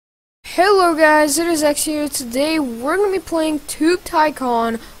Hello guys, it is Xzee Neto. Today we're going to be playing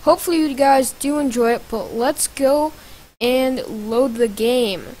Tycoon. Hopefully you guys do enjoy it, but let's go and load the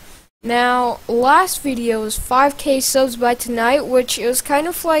game. Now, last video was 5k subs by tonight, which is kind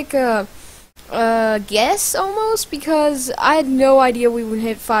of like a guess almost, because I had no idea we would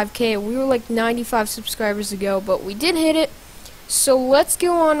hit 5k. We were like 95 subscribers ago, but we did hit it. So let's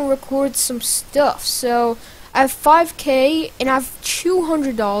go on and record some stuff. So I have 5k and I have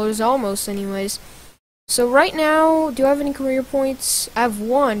 $200 almost anyways. So right now, do I have any career points? I have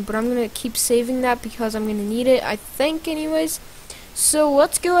 1, but I'm going to keep saving that because I'm going to need it, I think anyways. So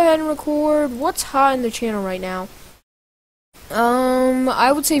let's go ahead and record what's hot in the channel right now.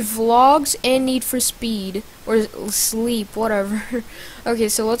 I would say vlogs and Need for Speed, or Sleep, whatever. Okay,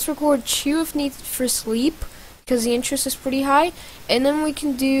 so let's record Chew of Need for Sleep, because the interest is pretty high. And then we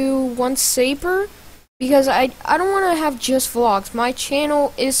can do one Saper, because I don't want to have just vlogs. My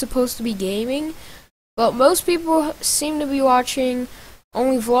channel is supposed to be gaming, but most people seem to be watching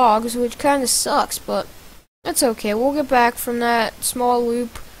only vlogs, which kind of sucks, but that's okay. We'll get back from that small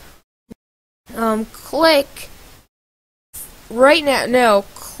loop. Click right now. No,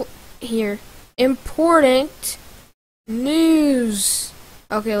 here. Important news.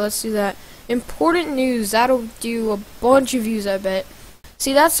 Okay, let's do that. Important news. That'll do a bunch of views, I bet.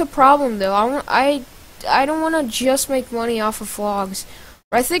 See, that's the problem, though. I don't want to just make money off of vlogs.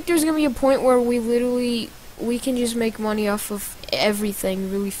 I think there's going to be a point where we can just make money off of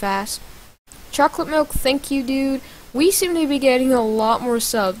everything really fast. Chocolate milk, thank you, dude. We seem to be getting a lot more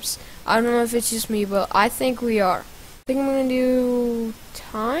subs. I don't know if it's just me, but I think we are. I think I'm going to do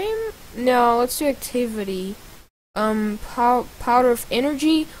time? No, let's do activity. Powder of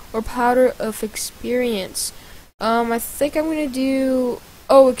energy or powder of experience. I think I'm going to do...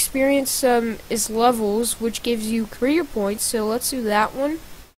 Oh, experience is levels, which gives you career points, so let's do that one.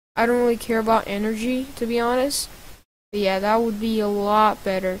 I don't really care about energy, to be honest. But yeah, that would be a lot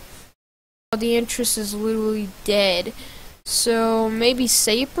better. The interest is literally dead. So maybe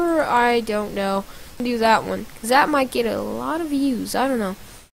Saper? I don't know. I'll do that one, because that might get a lot of views. I don't know.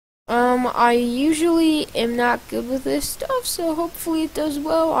 I usually am not good with this stuff, so hopefully it does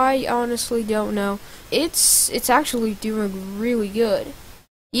well. I honestly don't know. It's actually doing really good.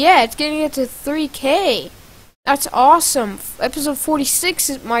 Yeah, it's getting it to 3k. That's awesome. Episode 46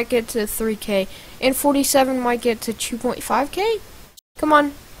 it might get to 3k, and 47 might get to 2.5k. Come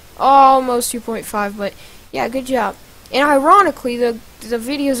on, almost 2.5, but yeah, good job. And ironically, the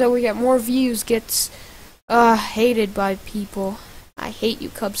videos that we get more views gets hated by people. I hate you,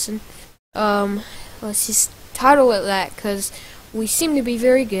 Cubson. Let's just title it that, because we seem to be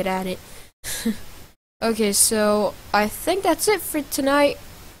very good at it. Okay, so I think that's it for tonight.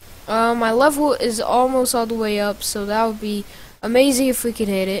 My level is almost all the way up, so that would be amazing if we could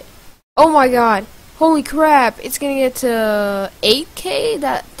hit it. Oh my god, holy crap, it's gonna get to 8k?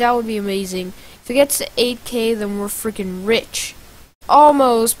 That would be amazing. If it gets to 8k, then we're freaking rich.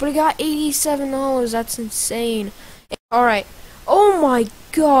 Almost, but it got $87, that's insane. Alright, oh my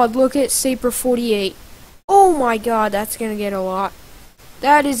god, look at Saper 48. Oh my god, that's gonna get a lot.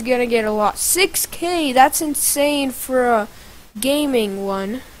 That is gonna get a lot. 6k, that's insane for a gaming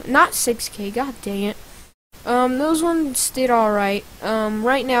one. Not 6k, god dang it. Those ones did alright.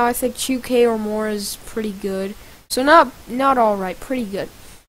 Right now I think 2k or more is pretty good. So not alright, pretty good.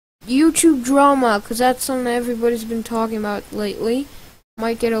 YouTube drama, because that's something that everybody's been talking about lately.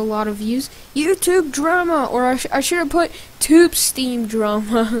 Might get a lot of views. YouTube drama, or I should have put Tube Steam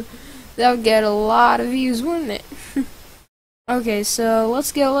drama. That would get a lot of views, wouldn't it? Okay, so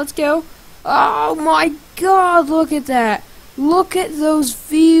let's go. Oh my god, look at that. Look at those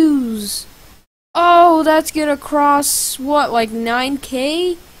views. Oh, that's gonna cross, what, like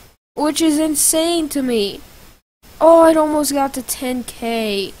 9k? Which is insane to me. Oh, it almost got to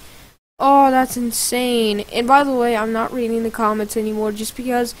 10k. Oh, that's insane. And by the way, I'm not reading the comments anymore just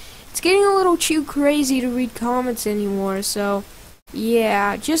because it's getting a little too crazy to read comments anymore. So,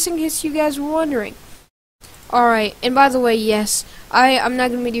 yeah, just in case you guys were wondering. Alright, and by the way, yes, I'm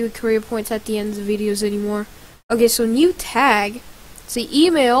not going to be doing career points at the end of the videos anymore. Okay, so new tag. It's the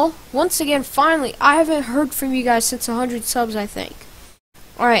email. Once again, finally, I haven't heard from you guys since 100 subs, I think.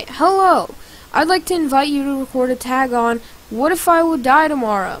 Alright, hello. I'd like to invite you to record a tag on What If I Would Die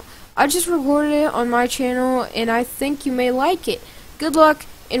Tomorrow. I just recorded it on my channel, and I think you may like it. Good luck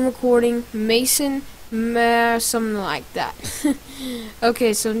in recording, Mason, something like that.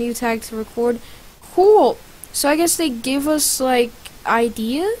 Okay, so new tag to record. Cool. So I guess they give us, like,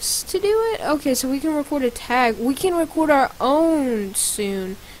 ideas to do it? Okay, so we can record a tag. We can record our own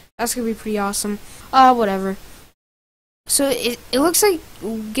soon. That's gonna be pretty awesome. Whatever. So it looks like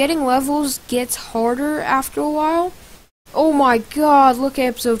getting levels gets harder after a while. Oh my god, look at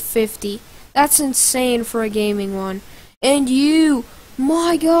episode 50. That's insane for a gaming one. And you,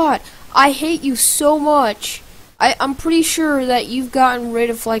 my god, I hate you so much. I'm pretty sure that you've gotten rid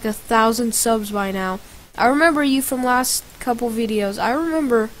of like 1,000 subs by now. I remember you from last couple videos. I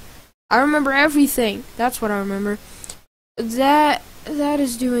remember everything. That's what I remember. That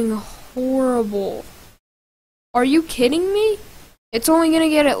is doing horrible. Are you kidding me? It's only gonna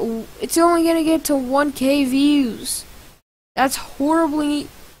get to 1K views. That's horribly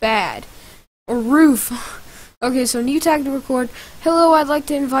bad. A roof. Okay, so new tag to record. Hello, I'd like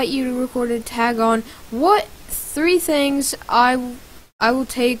to invite you to record a tag on what 3 things I will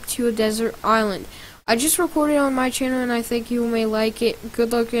take to a desert island. I just recorded on my channel and I think you may like it.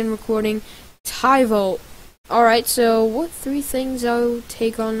 Good luck in recording. Tycoon. Alright, so what 3 things I will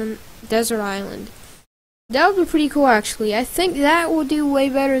take on a desert island? That would be pretty cool actually. I think that will do way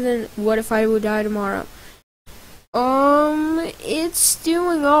better than what if I would die tomorrow. It's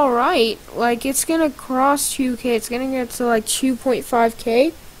doing alright. Like, it's gonna cross 2K. It's gonna get to like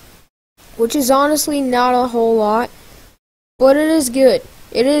 2.5K, which is honestly not a whole lot, but it is good.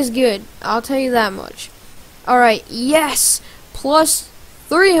 It is good. I'll tell you that much. Alright, yes! Plus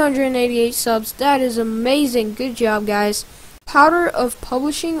 388 subs. That is amazing. Good job, guys. Powder of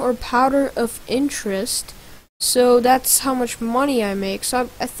publishing or powder of interest. So that's how much money I make. So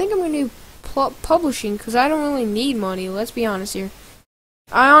I think I'm going to do publishing because I don't really need money. Let's be honest here.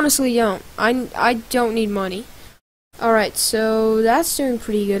 I honestly don't. I don't need money. Alright, so that's doing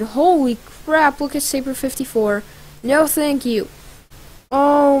pretty good. Holy crap, look at Saber 54. No thank you.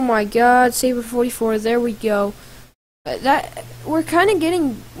 Oh my god, Saber 44, there we go. We're kind of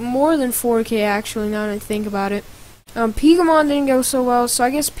getting more than 4K actually now that I think about it. Pokemon didn't go so well, so I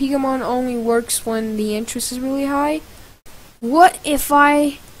guess Pokemon only works when the interest is really high. What if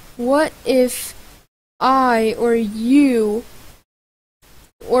I or you,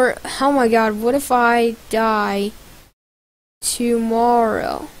 or oh my god, what if I die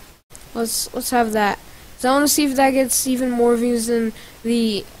tomorrow? Let's have that. So I want to see if that gets even more views than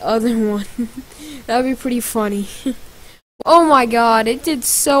the other one. That'd be pretty funny. Oh my god, it did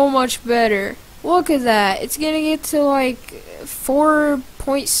so much better. Look at that. It's gonna get to like 4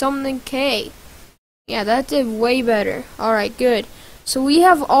 point something K. Yeah, that did way better. Alright, good. So we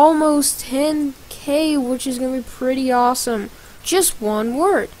have almost 10K, which is gonna be pretty awesome. Just one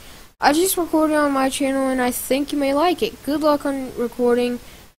word. I just recorded on my channel and I think you may like it. Good luck on recording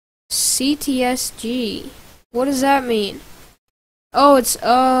CTSG. What does that mean? Oh, it's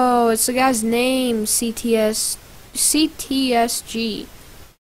the guy's name, CTSG.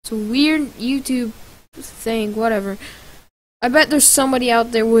 It's a weird YouTube thing, whatever. I bet there's somebody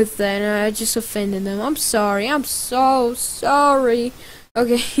out there with that and I just offended them. I'm sorry. I'm so sorry.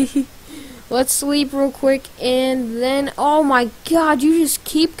 Okay. Let's sleep real quick and then, oh my god, you just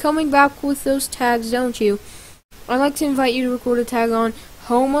keep coming back with those tags, don't you? I'd like to invite you to record a tag on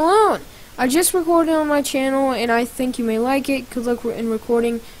Home Alone. I just recorded on my channel and I think you may like it. Good luck in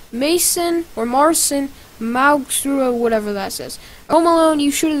recording Mason or Marson Maugsrua, whatever that says. Home Alone,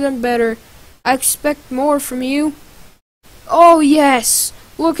 you should have done better. I expect more from you. Oh yes!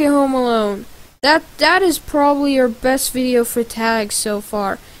 Look at Home Alone. That is probably your best video for tags so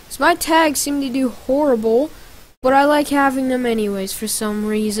far. So my tags seem to do horrible, but I like having them anyways for some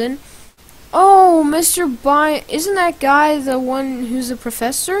reason. Oh, Mr. Isn't that guy the one who's a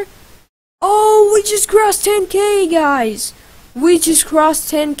professor? Oh, we just crossed 10K, guys! We just crossed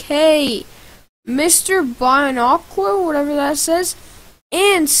 10K! Mr. Binocular, whatever that says,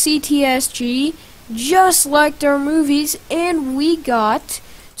 and CTSG just liked our movies, and we got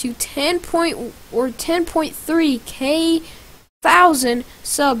to 10.3K thousand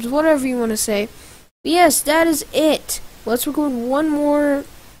subs, whatever you want to say. Yes, that is it. Let's record one more.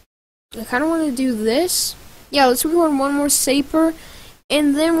 I kind of want to do this. Yeah, let's record one more Saper,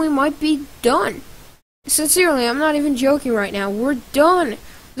 and then we might be done. Sincerely, I'm not even joking right now. We're done.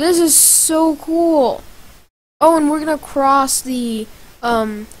 This is so cool. Oh, and we're gonna cross the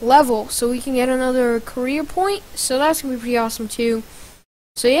level so we can get another career point. So that's gonna be pretty awesome too.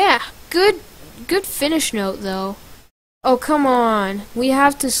 So yeah, good finish note though. Oh come on, we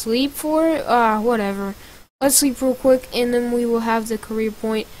have to sleep for it. Whatever. Let's sleep real quick and then we will have the career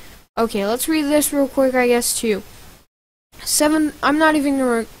point. Okay, let's read this real quick, I guess too. 7. I'm not even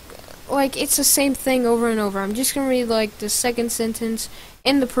gonna like it's the same thing over and over. I'm just gonna read like the second sentence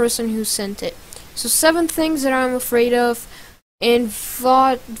and the person who sent it. So 7 things that I'm afraid of, and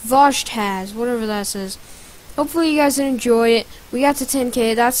Vojtaz, whatever that says. Hopefully you guys enjoy it. We got to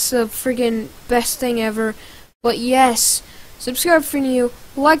 10K. That's the friggin' best thing ever. But yes, subscribe for new,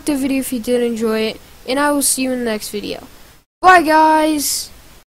 like the video if you did enjoy it, and I will see you in the next video. Bye guys!